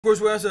Of course,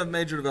 we also have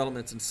major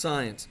developments in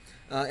science.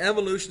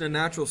 Evolution and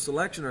natural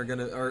selection are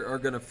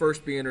going to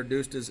first be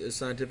introduced as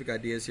scientific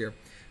ideas here.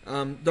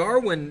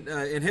 Darwin,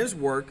 in his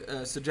work,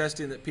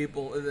 suggesting that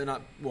people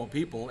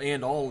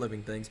and all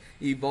living things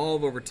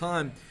evolve over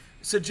time,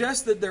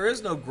 suggests that there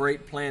is no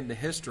great plan to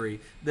history.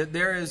 That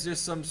there is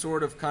just some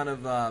sort of kind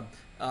of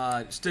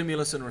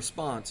stimulus and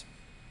response,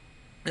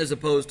 as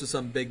opposed to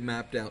some big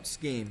mapped out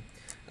scheme.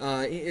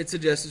 It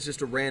suggests it's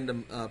just a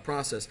random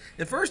process.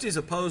 At first, he's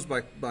opposed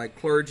by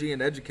clergy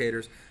and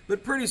educators,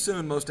 but pretty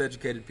soon most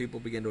educated people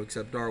begin to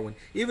accept Darwin,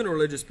 even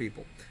religious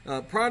people.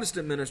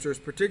 Protestant ministers,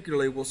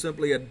 particularly, will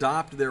simply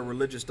adopt their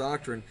religious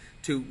doctrine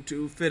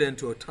to fit in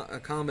to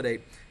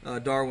accommodate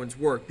Darwin's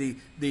work.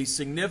 The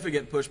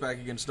significant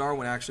pushback against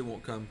Darwin actually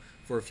won't come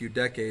for a few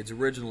decades.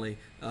 Originally,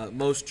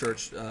 most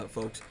church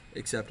folks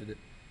accepted it.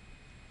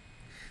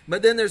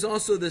 But then there's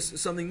also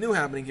something new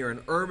happening here,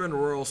 an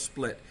urban-rural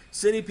split.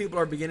 City people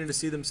are beginning to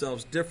see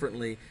themselves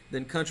differently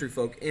than country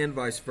folk and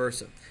vice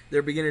versa.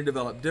 They're beginning to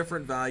develop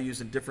different values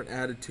and different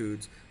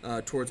attitudes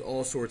towards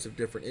all sorts of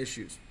different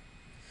issues.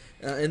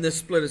 And this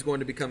split is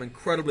going to become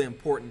incredibly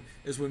important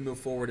as we move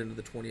forward into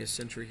the 20th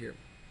century here.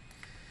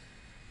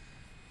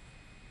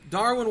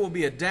 Darwin will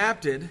be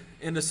adapted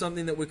into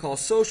something that we call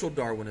social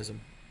Darwinism.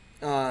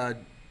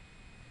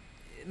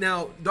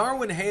 Now,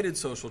 Darwin hated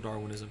social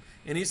Darwinism,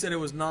 and he said it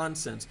was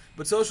nonsense.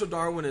 But social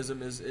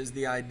Darwinism is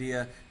the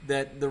idea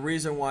that the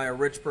reason why a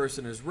rich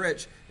person is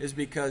rich is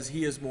because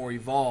he is more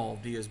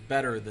evolved. He is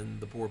better than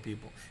the poor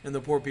people, and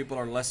the poor people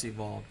are less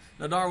evolved.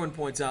 Now, Darwin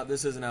points out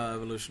this isn't how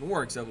evolution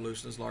works.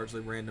 Evolution is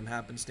largely random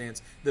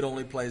happenstance that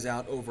only plays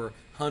out over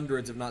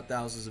hundreds, if not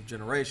thousands, of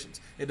generations.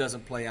 It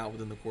doesn't play out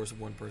within the course of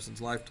one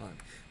person's lifetime.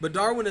 But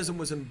Darwinism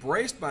was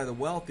embraced by the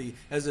wealthy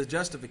as a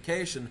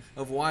justification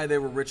of why they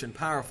were rich and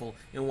powerful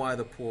and why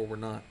the poor were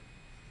not.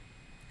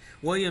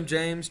 William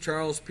James,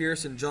 Charles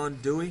Peirce, and John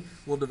Dewey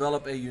will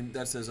develop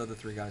that's those other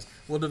three guys,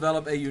 will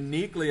develop a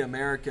uniquely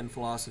American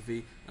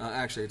philosophy.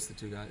 Actually,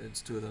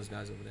 it's two of those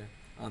guys over there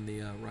on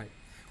the right.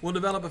 Will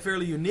develop a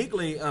fairly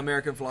uniquely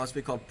American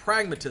philosophy called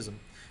pragmatism,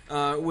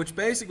 which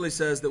basically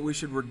says that we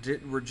should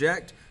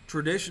reject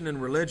tradition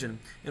and religion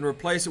and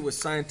replace it with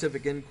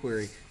scientific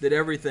inquiry, that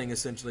everything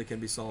essentially can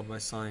be solved by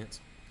science.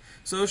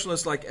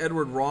 Socialists like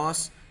Edward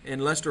Ross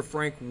and Lester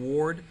Frank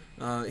Ward,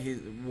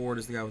 Ward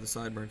is the guy with the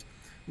sideburns,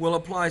 will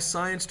apply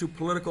science to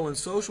political and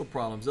social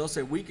problems. They'll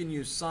say we can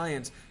use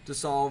science to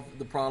solve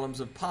the problems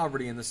of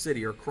poverty in the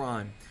city or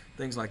crime,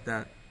 things like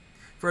that.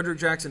 Frederick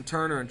Jackson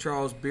Turner and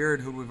Charles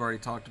Beard, who we've already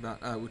talked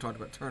about, we talked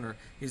about Turner,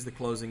 he's the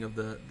closing of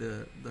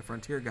the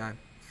Frontier guy,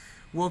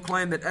 will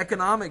claim that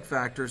economic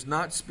factors,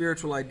 not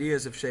spiritual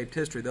ideas, have shaped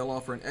history. They'll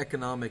offer an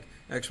economic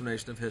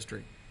explanation of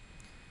history.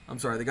 I'm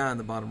sorry, the guy on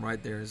the bottom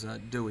right there is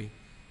Dewey.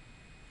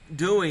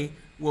 Dewey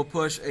will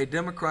push a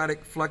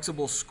democratic,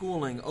 flexible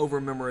schooling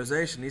over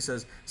memorization. He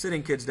says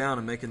sitting kids down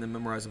and making them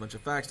memorize a bunch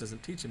of facts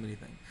doesn't teach them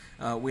anything.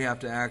 We have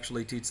to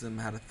actually teach them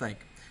how to think.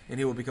 And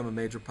he will become a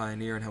major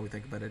pioneer in how we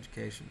think about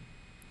education.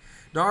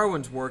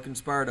 Darwin's work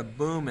inspired a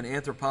boom in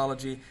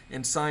anthropology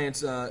and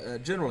science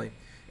generally,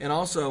 and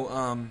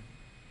also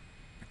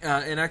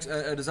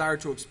a desire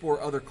to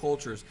explore other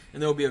cultures.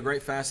 And there will be a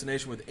great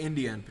fascination with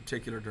India in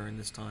particular during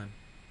this time.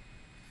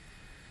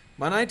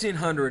 By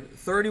 1900,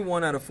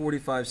 31 out of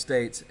 45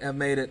 states have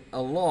made it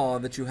a law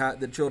that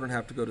that children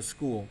have to go to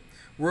school.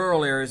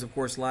 Rural areas, of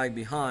course, lag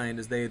behind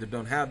as they either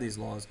don't have these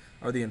laws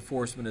or the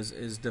enforcement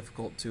is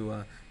difficult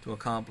to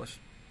accomplish.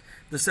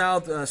 The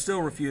South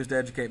still refused to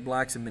educate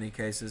blacks in many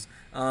cases,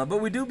 but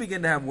we do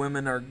begin to have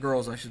women, or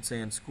girls, I should say,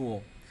 in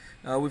school.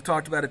 We've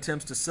talked about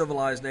attempts to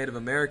civilize Native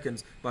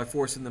Americans by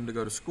forcing them to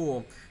go to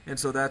school, and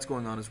so that's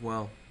going on as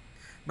well.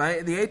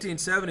 By the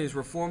 1870s,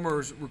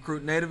 reformers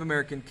recruit Native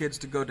American kids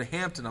to go to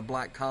Hampton, a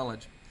black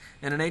college.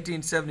 And in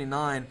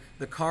 1879,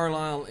 the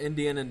Carlisle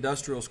Indian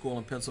Industrial School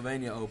in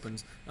Pennsylvania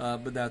opens,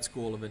 but that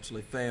school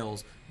eventually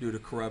fails due to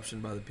corruption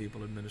by the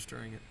people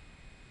administering it.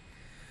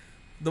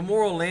 The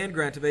Morrill Land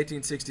Grant of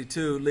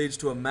 1862 leads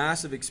to a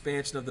massive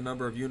expansion of the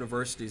number of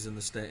universities in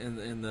the state,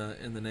 in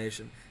the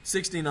nation.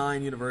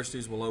 69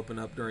 universities will open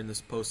up during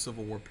this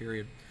post-Civil War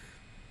period.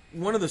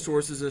 One of the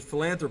sources is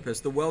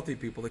philanthropists, the wealthy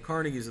people, the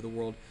Carnegies of the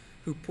world,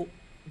 who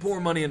pour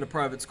money into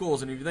private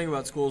schools. And if you think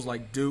about schools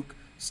like Duke,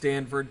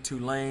 Stanford,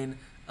 Tulane,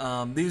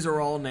 these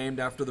are all named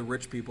after the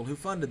rich people who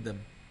funded them.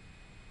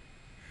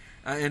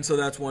 And so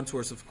that's one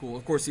source of school.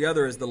 Of course, the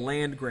other is the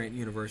land grant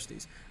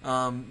universities.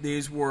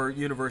 These were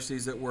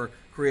universities that were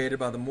created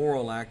by the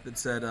Morrill Act that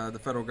said the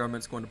federal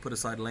government's going to put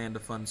aside land to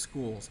fund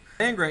schools.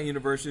 Land grant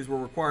universities were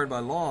required by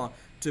law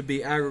to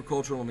be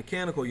agricultural and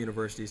mechanical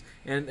universities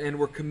and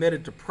were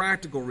committed to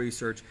practical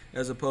research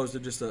as opposed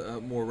to just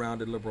a more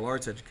rounded liberal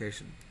arts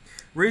education.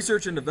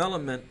 Research and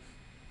development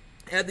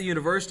at the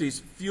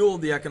universities fueled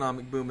the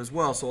economic boom as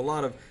well. So a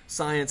lot of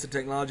science and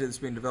technology that's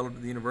being developed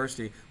at the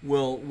university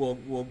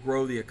will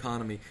grow the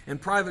economy.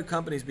 And private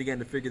companies began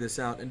to figure this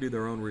out and do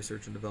their own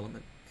research and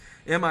development.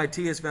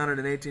 MIT is founded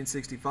in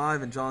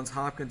 1865, and Johns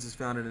Hopkins is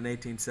founded in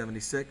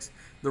 1876.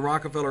 The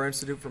Rockefeller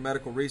Institute for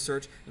Medical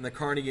Research and the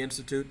Carnegie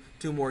Institute,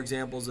 two more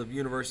examples of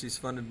universities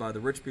funded by the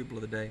rich people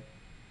of the day.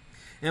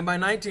 And by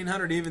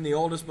 1900, even the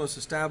oldest, most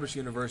established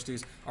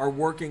universities are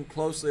working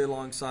closely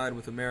alongside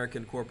with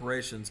American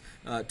corporations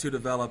to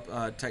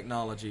develop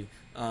technology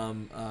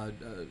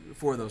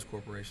for those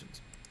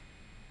corporations.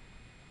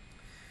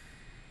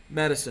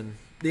 Medicine.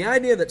 The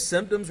idea that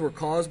symptoms were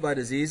caused by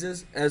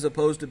diseases as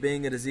opposed to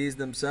being a disease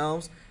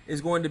themselves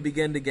is going to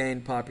begin to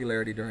gain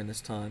popularity during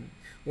this time.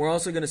 We're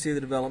also going to see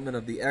the development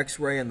of the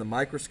X-ray and the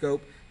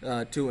microscope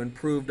to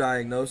improve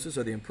diagnosis,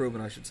 or the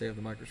improvement, I should say, of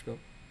the microscope.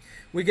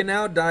 We can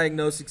now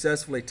diagnose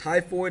successfully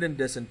typhoid and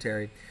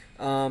dysentery,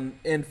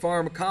 and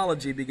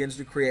pharmacology begins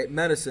to create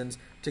medicines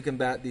to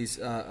combat these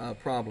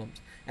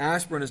problems.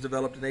 Aspirin is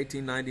developed in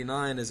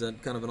 1899 as a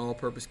kind of an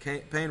all-purpose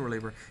pain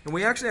reliever, and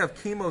we actually have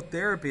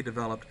chemotherapy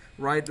developed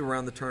right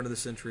around the turn of the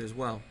century as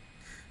well.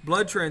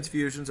 Blood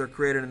transfusions are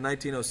created in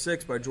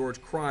 1906 by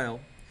George Crile,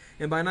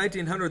 and by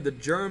 1900 the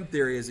germ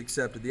theory is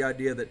accepted, the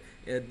idea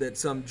that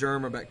some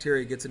germ or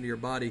bacteria gets into your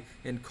body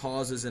and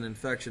causes an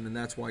infection, and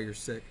that's why you're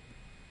sick.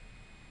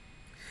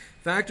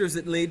 Factors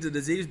that lead to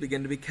disease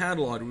begin to be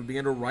cataloged. We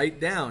begin to write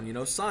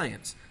down,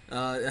 science,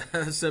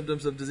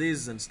 symptoms of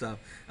diseases and stuff.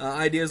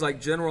 Ideas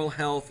like general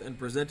health and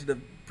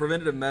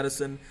preventative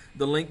medicine,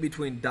 the link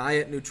between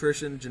diet,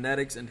 nutrition,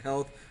 genetics, and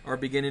health are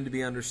beginning to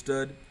be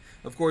understood.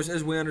 Of course,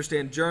 as we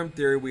understand germ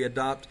theory, we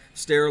adopt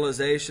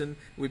sterilization.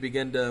 We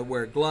begin to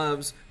wear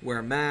gloves,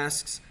 wear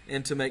masks,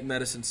 and to make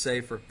medicine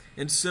safer.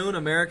 And soon,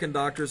 American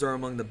doctors are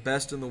among the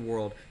best in the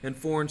world, and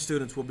foreign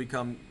students will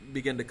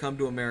begin to come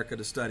to America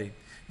to study.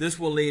 This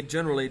will lead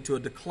generally to a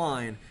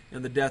decline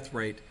in the death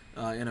rate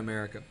in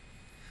America.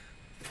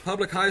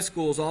 Public high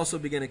schools also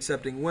began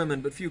accepting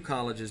women, but few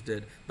colleges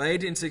did. By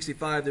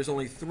 1865, there's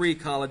only 3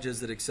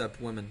 colleges that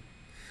accept women.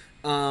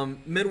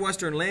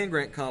 Midwestern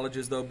land-grant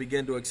colleges, though,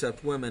 begin to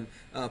accept women,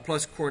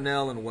 plus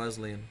Cornell and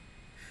Wesleyan.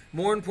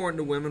 More important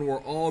to women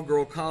were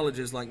all-girl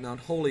colleges like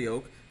Mount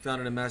Holyoke,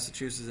 founded in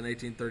Massachusetts in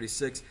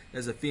 1836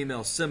 as a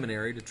female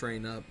seminary to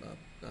train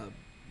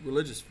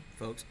religious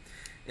folks.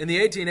 In the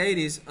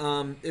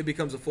 1880s, it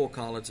becomes a full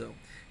college, though.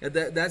 At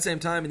that same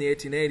time, in the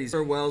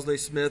 1880s, Wellesley,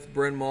 Smith,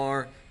 Bryn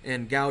Mawr,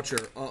 and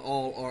Goucher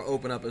all are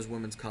open up as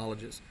women's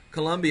colleges.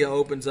 Columbia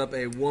opens up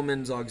a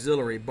women's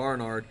auxiliary,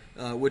 Barnard,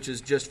 which is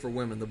just for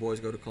women. The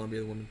boys go to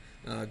Columbia, the women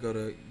go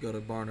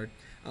to Barnard.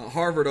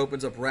 Harvard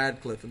opens up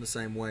Radcliffe in the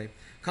same way.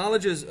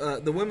 Colleges,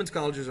 the women's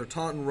colleges are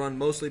taught and run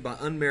mostly by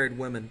unmarried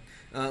women.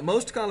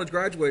 Most college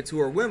graduates who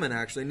are women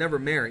actually never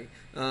marry.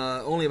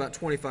 Only about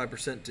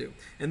 25% do.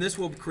 And this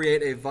will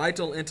create a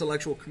vital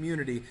intellectual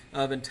community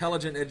of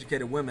intelligent,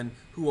 educated women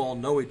who all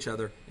know each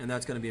other, and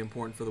that's going to be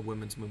important for the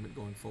women's movement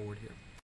going forward here.